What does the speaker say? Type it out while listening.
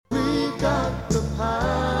got the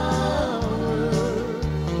power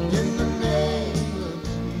in the name of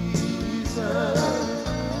Jesus.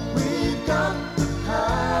 We've got the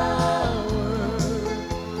power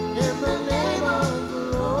in the name of the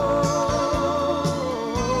Lord.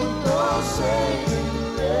 Though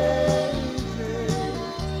Satan rages,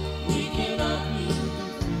 we cannot be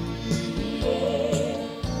defeated.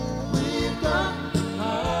 We've got the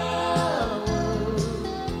power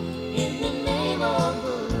in the name of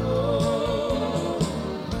the Lord.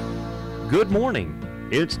 Good morning.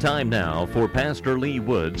 It's time now for Pastor Lee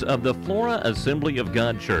Woods of the Flora Assembly of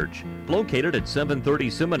God Church, located at 730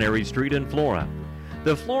 Seminary Street in Flora.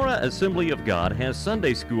 The Flora Assembly of God has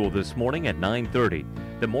Sunday school this morning at 9:30,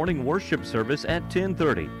 the morning worship service at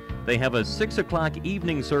 10:30. They have a 6 o'clock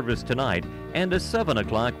evening service tonight and a 7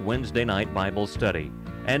 o'clock Wednesday night Bible study.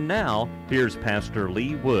 And now, here's Pastor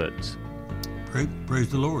Lee Woods. Praise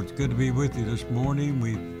the Lord. It's good to be with you this morning.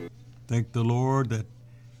 We thank the Lord that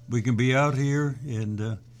we can be out here, and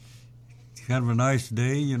it's kind of a nice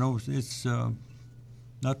day. You know, it's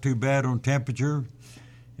not too bad on temperature,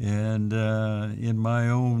 and in my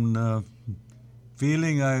own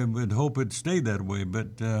feeling, I would hope it'd stay that way,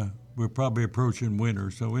 but we're probably approaching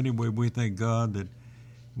winter. So anyway, we thank God that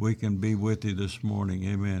we can be with you this morning.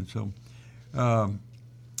 Amen. So, I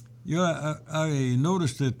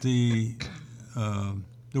noticed that the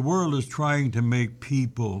world is trying to make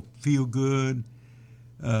people feel good,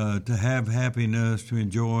 to have happiness, to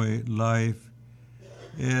enjoy life,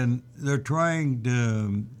 and they're trying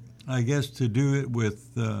to, I guess, to do it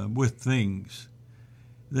with things.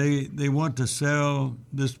 They want to sell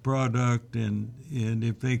this product, and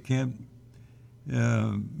if they can't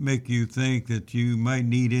make you think that you might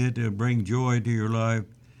need it to bring joy to your life,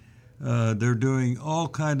 they're doing all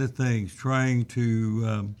kinds of things, trying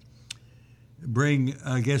to bring,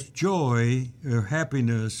 I guess, joy or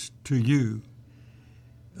happiness to you.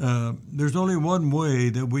 There's only one way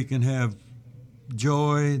that we can have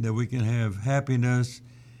joy, that we can have happiness,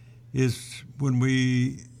 is when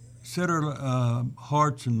we set our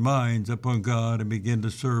hearts and minds upon God and begin to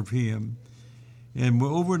serve Him. And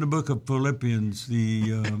we're over in the book of Philippians,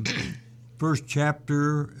 the first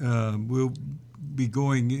chapter. We'll be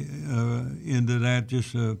going into that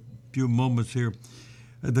just a few moments here.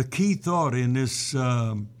 The key thought in this,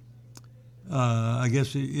 I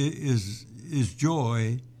guess, is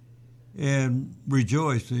joy and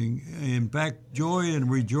rejoicing. In fact, joy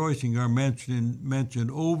and rejoicing are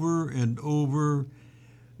mentioned over and over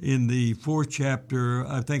in the fourth chapter,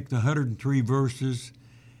 I think the 103 verses.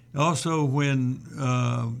 Also, when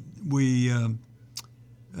we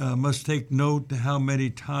must take note to how many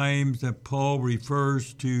times that Paul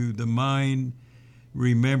refers to the mind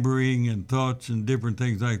remembering and thoughts and different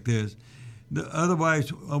things like this.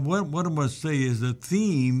 Otherwise, what I must say is the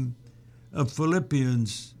theme of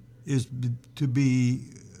Philippians is to be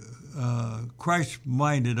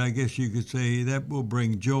Christ-minded, I guess you could say. That will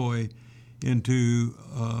bring joy into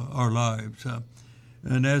our lives.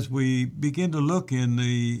 And as we begin to look in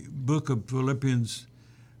the book of Philippians,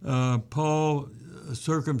 Paul's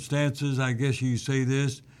circumstances, I guess you say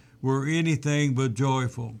this, were anything but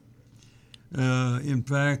joyful. In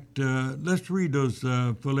fact, let's read those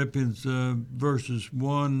Philippians verses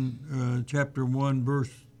 1, chapter 1,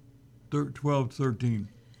 verse 12, 13.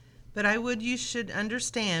 But I would you should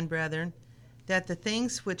understand, brethren, that the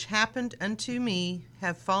things which happened unto me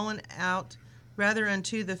have fallen out rather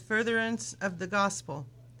unto the furtherance of the gospel,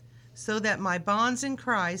 so that my bonds in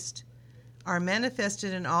Christ are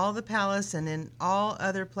manifested in all the palace and in all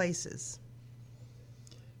other places.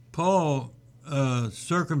 Paul's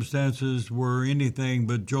circumstances were anything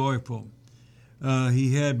but joyful.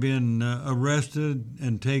 He had been arrested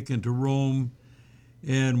and taken to Rome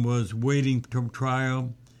and was waiting for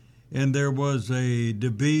trial. And there was a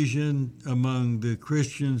division among the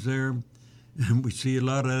Christians there. And we see a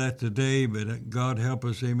lot of that today, but God help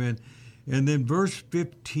us, amen. And then verse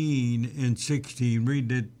 15 and 16, read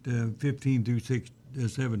it 15 through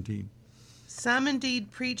 17. Some indeed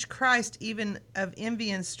preach Christ even of envy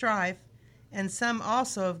and strife, and some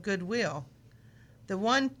also of goodwill. The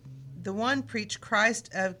one preach Christ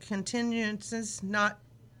of continuances not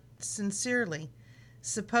sincerely,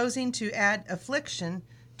 supposing to add affliction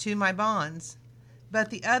to my bonds, but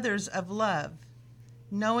the others of love,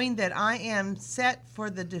 knowing that I am set for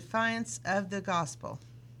the defiance of the gospel.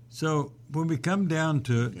 So when we come down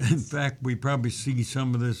to, in fact, we probably see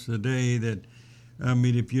some of this today that, I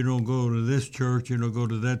mean, if you don't go to this church, you don't go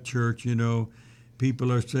to that church, you know,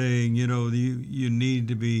 people are saying, you know, you need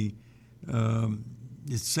to be,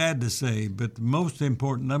 it's sad to say, but the most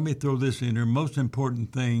important, let me throw this in here, most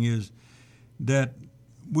important thing is that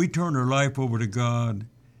we turn our life over to God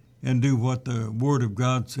and do what the Word of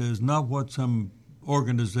God says, not what some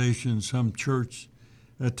organization, some church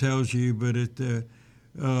tells you, but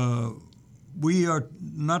we are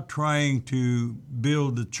not trying to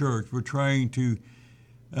build the church. We're trying to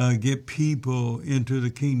get people into the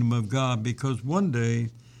kingdom of God, because one day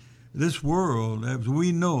this world, as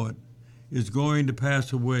we know it, is going to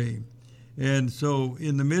pass away. And so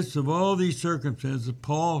in the midst of all these circumstances,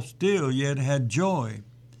 Paul still yet had joy.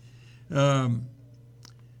 Let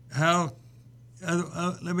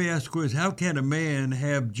me ask a question. How can a man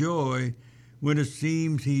have joy when it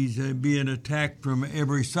seems he's being attacked from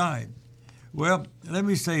every side? Well, let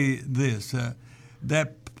me say this,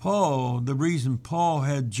 that Paul, the reason Paul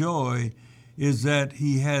had joy is that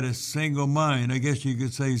he had a single mind. I guess you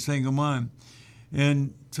could say single mind.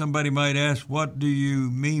 And somebody might ask, what do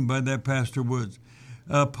you mean by that, Pastor Woods?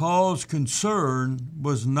 Paul's concern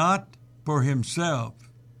was not for himself.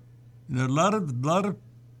 You know, a lot of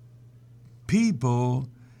people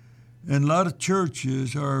and a lot of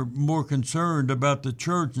churches are more concerned about the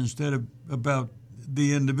church instead of about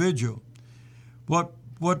the individual. What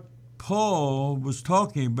Paul was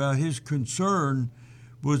talking about, his concern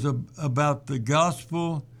was about the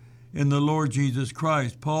gospel and the Lord Jesus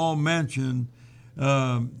Christ. Paul mentioned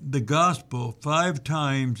the gospel 5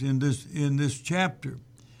 times in this chapter.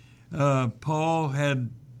 Paul had,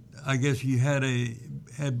 I guess he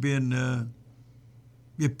had been,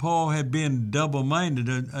 if Paul had been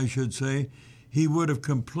double-minded, I should say, he would have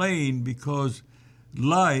complained because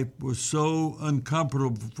life was so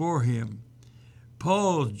uncomfortable for him.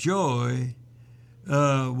 Paul's joy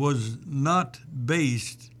was not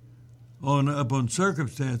based upon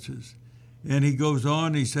circumstances. And he goes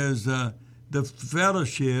on, he says, the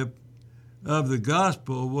fellowship of the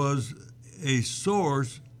gospel was a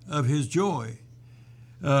source of his joy.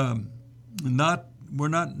 We're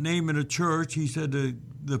not naming a church. He said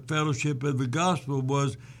the fellowship of the gospel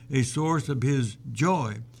was a source of his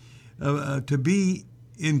joy. To be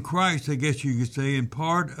in Christ, I guess you could say, and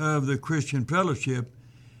part of the Christian fellowship,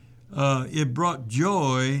 it brought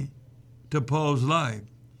joy to Paul's life,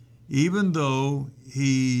 even though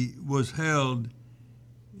he was held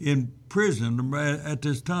in prison at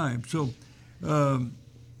this time. So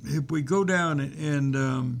if we go down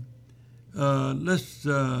and let's,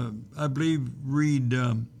 I believe,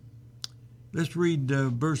 let's read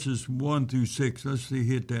verses 1 through 6. Let's see,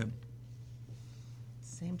 hit that.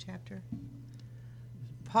 Same chapter.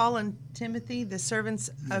 Paul and Timothy, the servants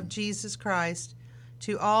of Jesus Christ,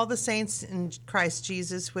 to all the saints in Christ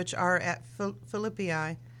Jesus which are at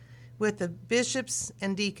Philippi, with the bishops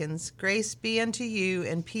and deacons, grace be unto you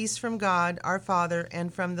and peace from God our Father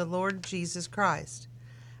and from the Lord Jesus Christ.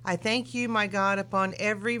 I thank you, my God, upon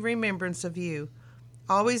every remembrance of you,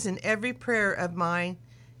 always in every prayer of mine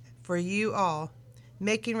for you all,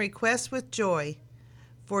 making requests with joy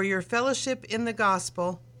for your fellowship in the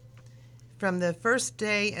gospel from the first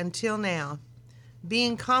day until now,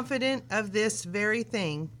 being confident of this very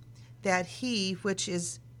thing, that he which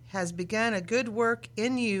has begun a good work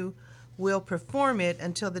in you will perform it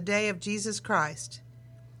until the day of Jesus Christ,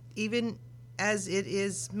 even as it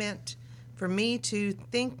is meant for me to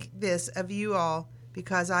think this of you all,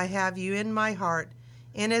 because I have you in my heart,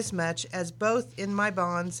 inasmuch as both in my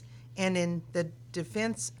bonds and in the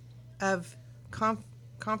defense of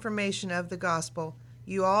confirmation of the gospel,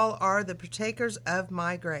 you all are the partakers of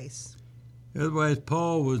my grace. Otherwise,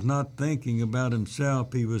 Paul was not thinking about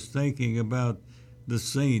himself. He was thinking about the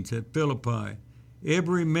saints at Philippi.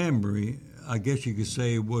 Every memory, I guess you could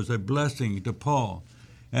say, was a blessing to Paul.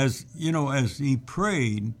 As you know, as he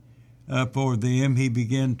prayed for them, he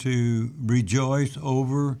began to rejoice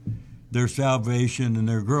over their salvation and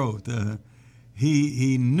their growth.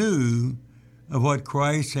 He knew of what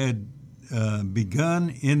Christ had begun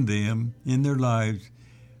in them, in their lives,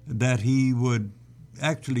 that he would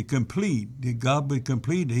actually complete. God would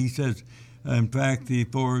complete it. He says, in fact,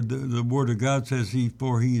 for the Word of God says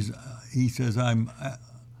he says, I'm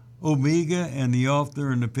Omega and the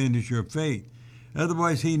author and the finisher of faith.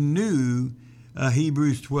 Otherwise, he knew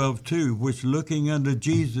Hebrews 12:2, which looking unto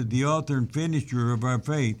Jesus, the author and finisher of our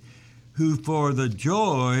faith, who for the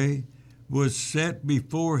joy was set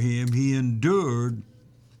before him, he endured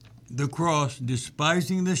the cross,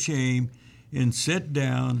 despising the shame, and sat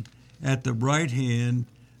down at the right hand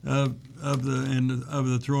of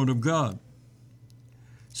the throne of God.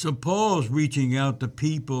 So Paul's reaching out to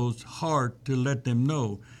people's heart to let them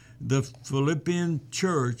know. The Philippian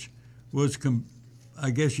church was,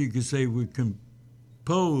 I guess you could say, was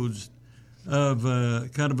composed of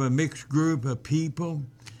kind of a mixed group of people,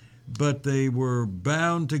 but they were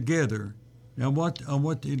bound together Now, I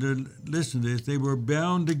want you to listen to this. They were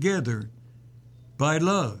bound together by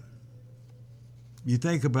love. You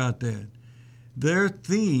think about that. Their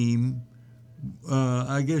theme,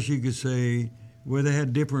 I guess you could say, where they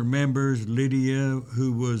had different members, Lydia,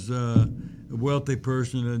 who was a wealthy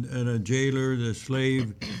person, and a jailer, the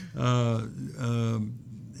slave,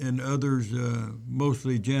 and others,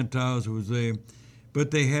 mostly Gentiles, was there.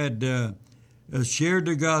 But they had shared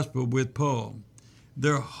the gospel with Paul.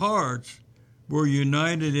 Their hearts were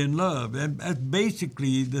united in love. And that's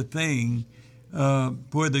basically the thing,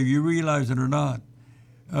 whether you realize it or not.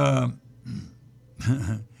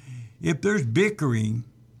 If there's bickering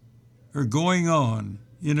or going on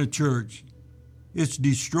in a church, it's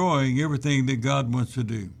destroying everything that God wants to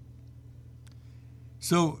do.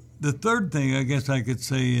 So the third thing I guess I could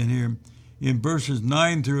say in here, in verses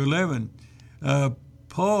 9 through 11,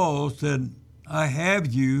 Paul said, I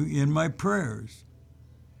have you in my prayers.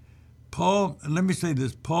 Paul, let me say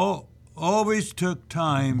this, Paul always took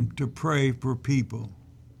time to pray for people.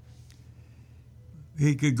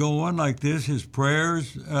 He could go on like this. His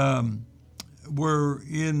prayers were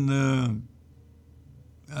in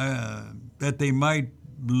that they might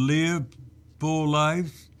live full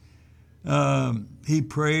lives. He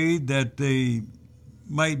prayed that they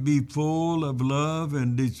might be full of love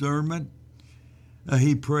and discernment.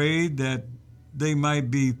 He prayed that they might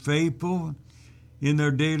be faithful in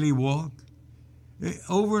their daily walk.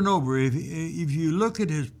 Over and over, if you look at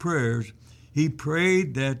his prayers, he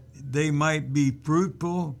prayed that they might be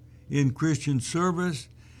fruitful in Christian service.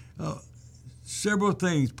 Several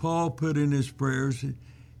things Paul put in his prayers.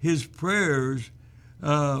 His prayers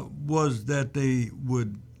was that they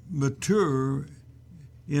would mature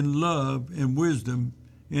in love and wisdom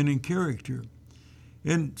and in character.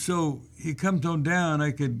 And so he comes on down.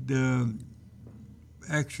 I could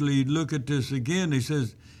actually look at this again. He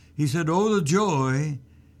said, oh, the joy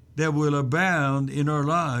that will abound in our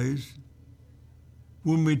lives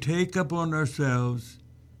when we take upon ourselves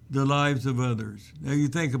the lives of others. Now you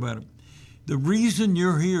think about it. The reason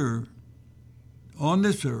you're here on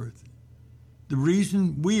this earth, the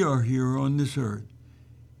reason we are here on this earth,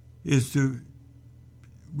 is to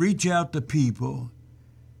reach out to people,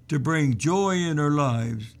 to bring joy in their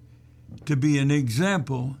lives, to be an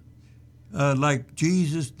example like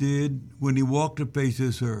Jesus did when he walked the face of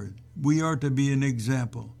this earth. We are to be an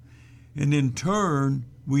example. And in turn,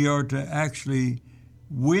 we are to actually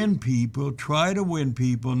win people, try to win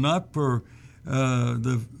people, not for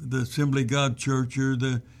the Assembly of God Church or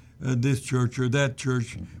this church or that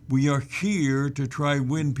church. We are here to try to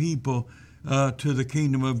win people to the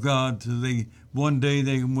kingdom of God. One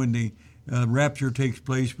day, when the rapture takes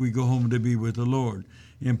place, we go home to be with the Lord.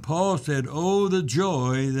 And Paul said, oh, the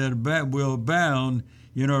joy that will abound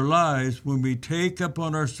in our lives when we take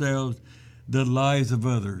upon ourselves the lives of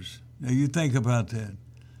others. Now you think about that.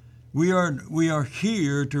 We are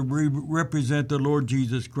here to represent the Lord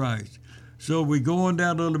Jesus Christ. So we go on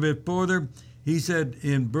down a little bit further. He said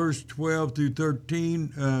in verse 12 through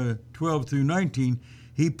 19,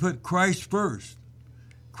 he put Christ first.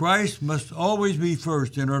 Christ must always be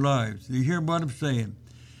first in our lives. You hear what I'm saying?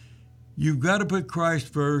 You've got to put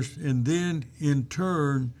Christ first, and then in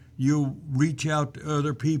turn, you'll reach out to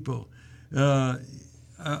other people. Let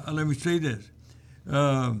me say this.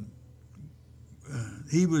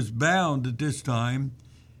 He was bound at this time.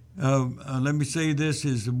 Let me say this,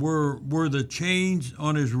 were the chains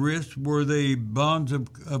on his wrists, were they bonds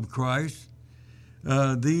of Christ?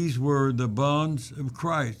 These were the bonds of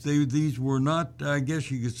Christ. These were not, I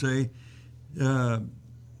guess you could say,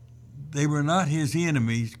 they were not his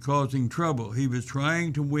enemies causing trouble. He was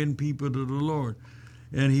trying to win people to the Lord.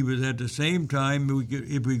 And he was at the same time,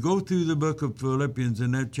 if we go through the book of Philippians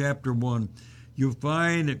in that chapter 1, you'll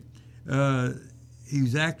find that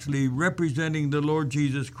he's actually representing the Lord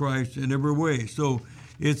Jesus Christ in every way. So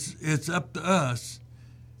it's up to us,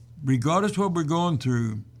 regardless of what we're going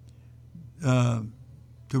through, to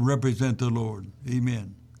represent the Lord.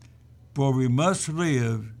 Amen. For we must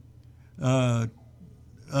live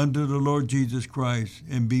under the Lord Jesus Christ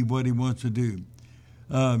and be what he wants to do.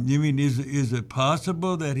 You mean, is it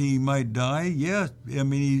possible that he might die? Yes. I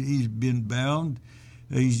mean, he's been bound.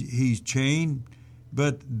 He's chained.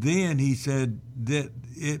 But then he said that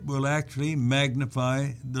it will actually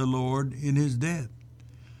magnify the Lord in his death.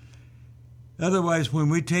 Otherwise, when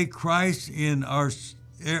we take Christ in our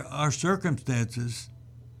circumstances,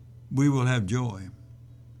 we will have joy.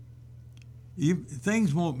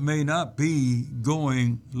 Things may not be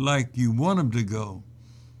going like you want them to go,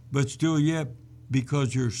 but still yet,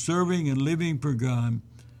 because you're serving and living for God,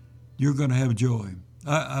 you're going to have joy.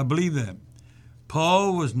 I believe that.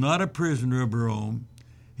 Paul was not a prisoner of Rome.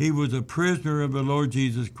 He was a prisoner of the Lord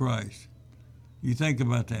Jesus Christ. You think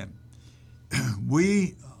about that.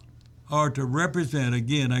 We are to represent,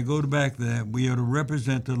 again, I go back to that, we are to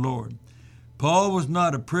represent the Lord. Paul was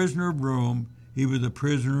not a prisoner of Rome. He was a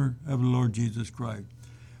prisoner of the Lord Jesus Christ.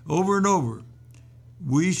 Over and over,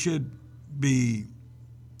 we should be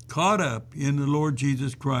caught up in the Lord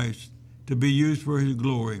Jesus Christ to be used for his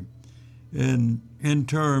glory. And in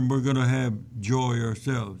turn, we're going to have joy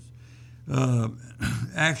ourselves.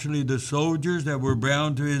 Actually, the soldiers that were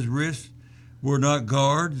bound to his wrists were not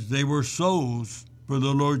guards. They were souls for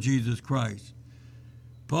the Lord Jesus Christ.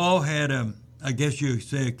 Paul had I guess you could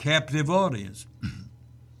say, a captive audience.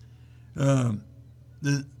 Let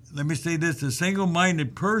me say this, a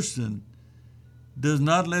single-minded person does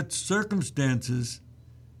not let circumstances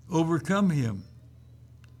overcome him.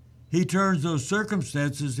 He turns those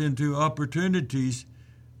circumstances into opportunities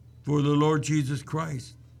for the Lord Jesus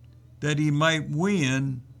Christ, that he might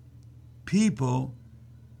win people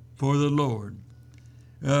for the Lord.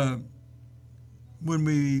 When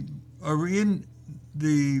we are in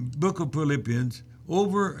the book of Philippians,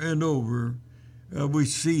 over and over, we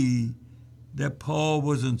see that Paul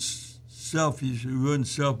wasn't selfish, he wasn't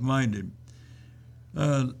self-minded.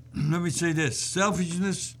 Let me say this,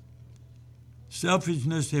 selfishness,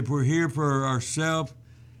 if we're here for ourselves,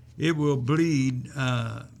 it will bleed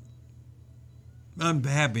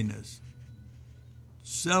unhappiness.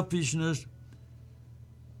 Selfishness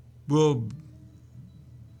will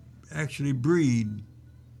actually breed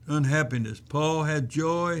unhappiness. Paul had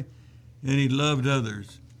joy and he loved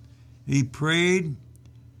others. He prayed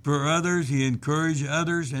for others, he encouraged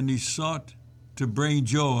others, and he sought to bring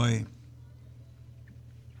joy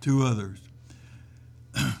to others.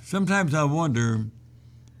 Sometimes I wonder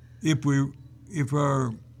if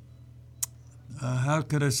our, how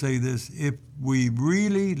could I say this? If we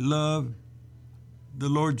really love the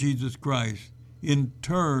Lord Jesus Christ, in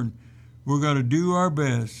turn, we're going to do our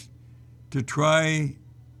best to try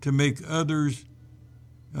to make others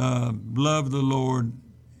love the Lord,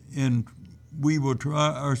 and we will try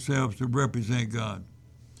ourselves to represent God.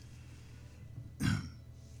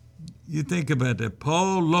 You think about that.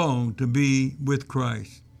 Paul longed to be with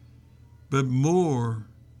Christ, but more,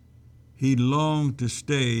 he longed to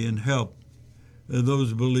stay and help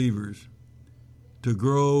those believers to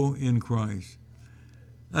grow in Christ.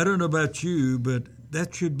 I don't know about you, but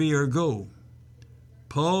that should be our goal.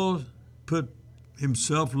 Paul put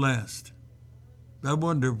himself last. I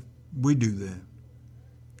wonder if we do that.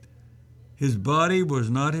 His body was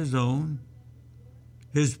not his own.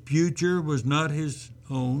 His future was not his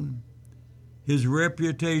own. His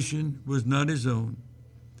reputation was not his own.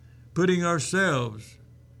 Putting ourselves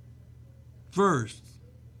first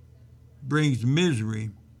brings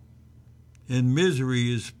misery, and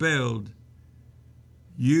misery is spelled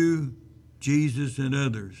you, Jesus, and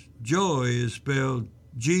others. Joy is spelled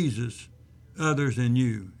Jesus, others, and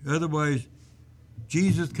you. Otherwise,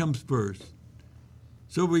 Jesus comes first.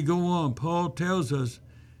 So we go on. Paul tells us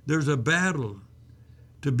there's a battle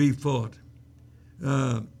to be fought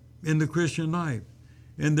in the Christian life.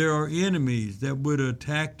 And there are enemies that would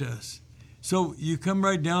attack us. So you come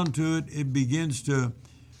right down to it, it begins to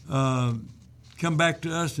come back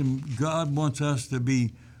to us, and God wants us to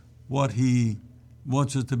be what he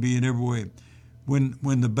wants us to be in every way.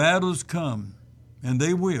 When the battles come, and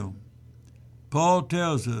they will, Paul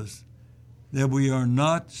tells us that we are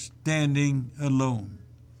not standing alone.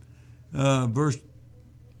 Verse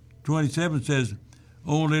 27 says,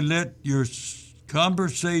 only let your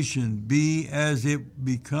conversation be as it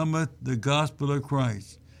becometh the gospel of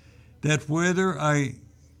Christ, that whether I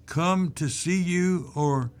come to see you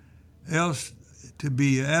or else to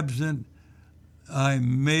be absent, I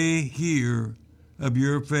may hear of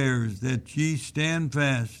your affairs, that ye stand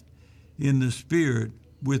fast in the Spirit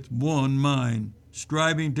with one mind,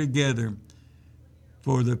 striving together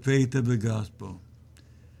for the faith of the gospel.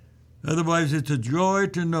 Otherwise, it's a joy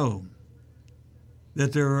to know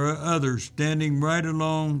that there are others standing right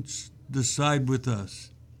along the side with us,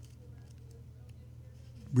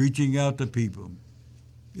 reaching out to people.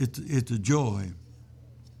 It's a joy.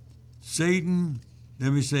 Satan,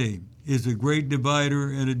 let me say, is a great divider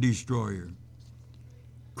and a destroyer.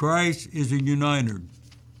 Christ is a uniter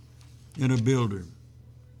and a builder.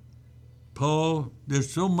 Paul,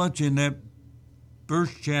 there's so much in that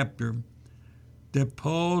first chapter that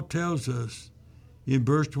Paul tells us in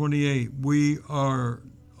verse 28, we are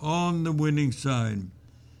on the winning side.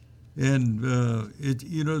 And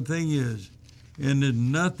the thing is, and that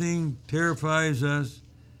nothing terrifies us,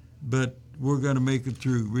 but we're going to make it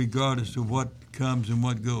through, regardless of what comes and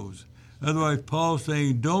what goes. Otherwise, Paul's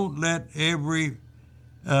saying, don't let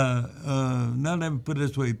not let me put it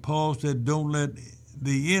this way. Paul said, don't let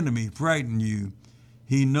the enemy frighten you.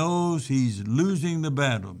 He knows he's losing the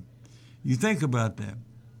battle. You think about that.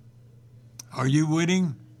 Are you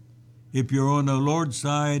winning? If you're on the Lord's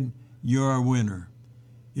side, you're a winner.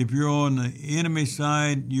 If you're on the enemy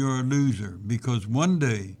side, you're a loser. Because one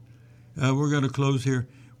day, we're going to close here.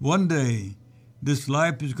 One day, this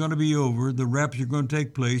life is going to be over. The rapture is going to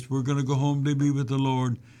take place. We're going to go home to be with the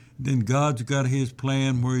Lord. Then God's got his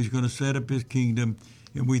plan where he's going to set up his kingdom.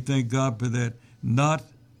 And we thank God for that. Not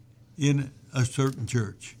in a certain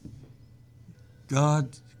church.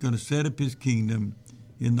 God's going to set up his kingdom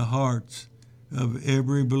in the hearts of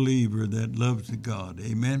every believer that loves the God.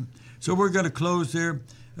 Amen. So we're going to close there.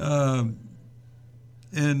 And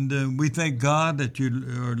we thank God that you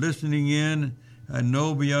are listening in. I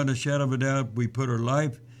know beyond a shadow of a doubt, we put our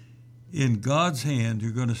life in God's hands.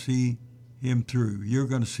 You're going to see him through. You're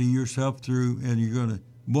going to see yourself through, and you're going to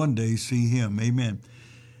one day see him. Amen.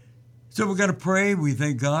 So we're going to pray. We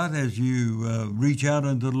thank God as you reach out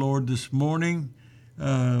unto the Lord this morning.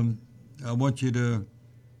 I want you to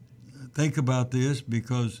think about this,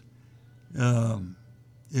 because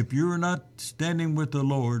if you're not standing with the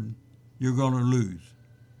Lord, you're going to lose.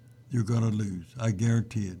 You're going to lose. I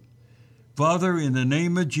guarantee it. Father, in the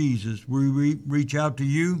name of Jesus, we reach out to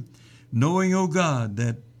you, knowing, oh God,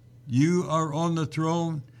 that you are on the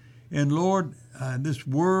throne. And Lord, this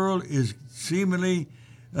world is seemingly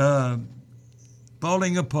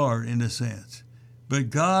falling apart in a sense. But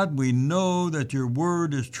God, we know that your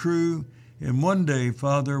word is true. And one day,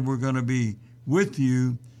 Father, we're going to be with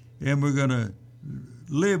you, and we're going to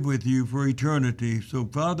live with you for eternity. So,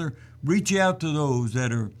 Father, reach out to those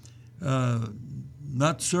that are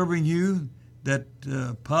not serving you, that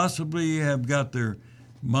possibly have got their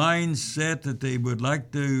minds set that they would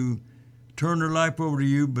like to turn their life over to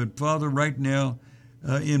you. But, Father, right now,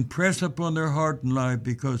 impress upon their heart and life,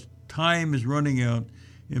 because time is running out.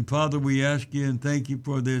 And, Father, we ask you and thank you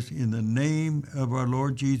for this in the name of our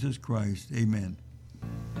Lord Jesus Christ. Amen.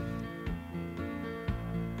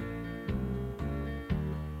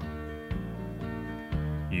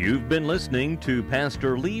 You've been listening to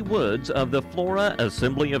Pastor Lee Woods of the Flora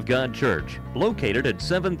Assembly of God Church, located at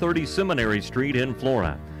 730 Seminary Street in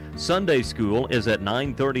Flora. Sunday school is at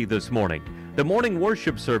 9:30 this morning. The morning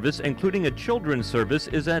worship service, including a children's service,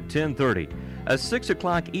 is at 10:30. A 6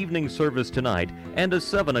 o'clock evening service tonight, and a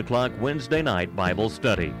 7 o'clock Wednesday night Bible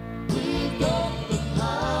study. We've got the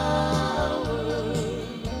power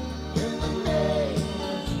in the name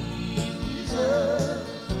of Jesus.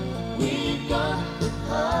 We've got the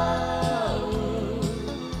power.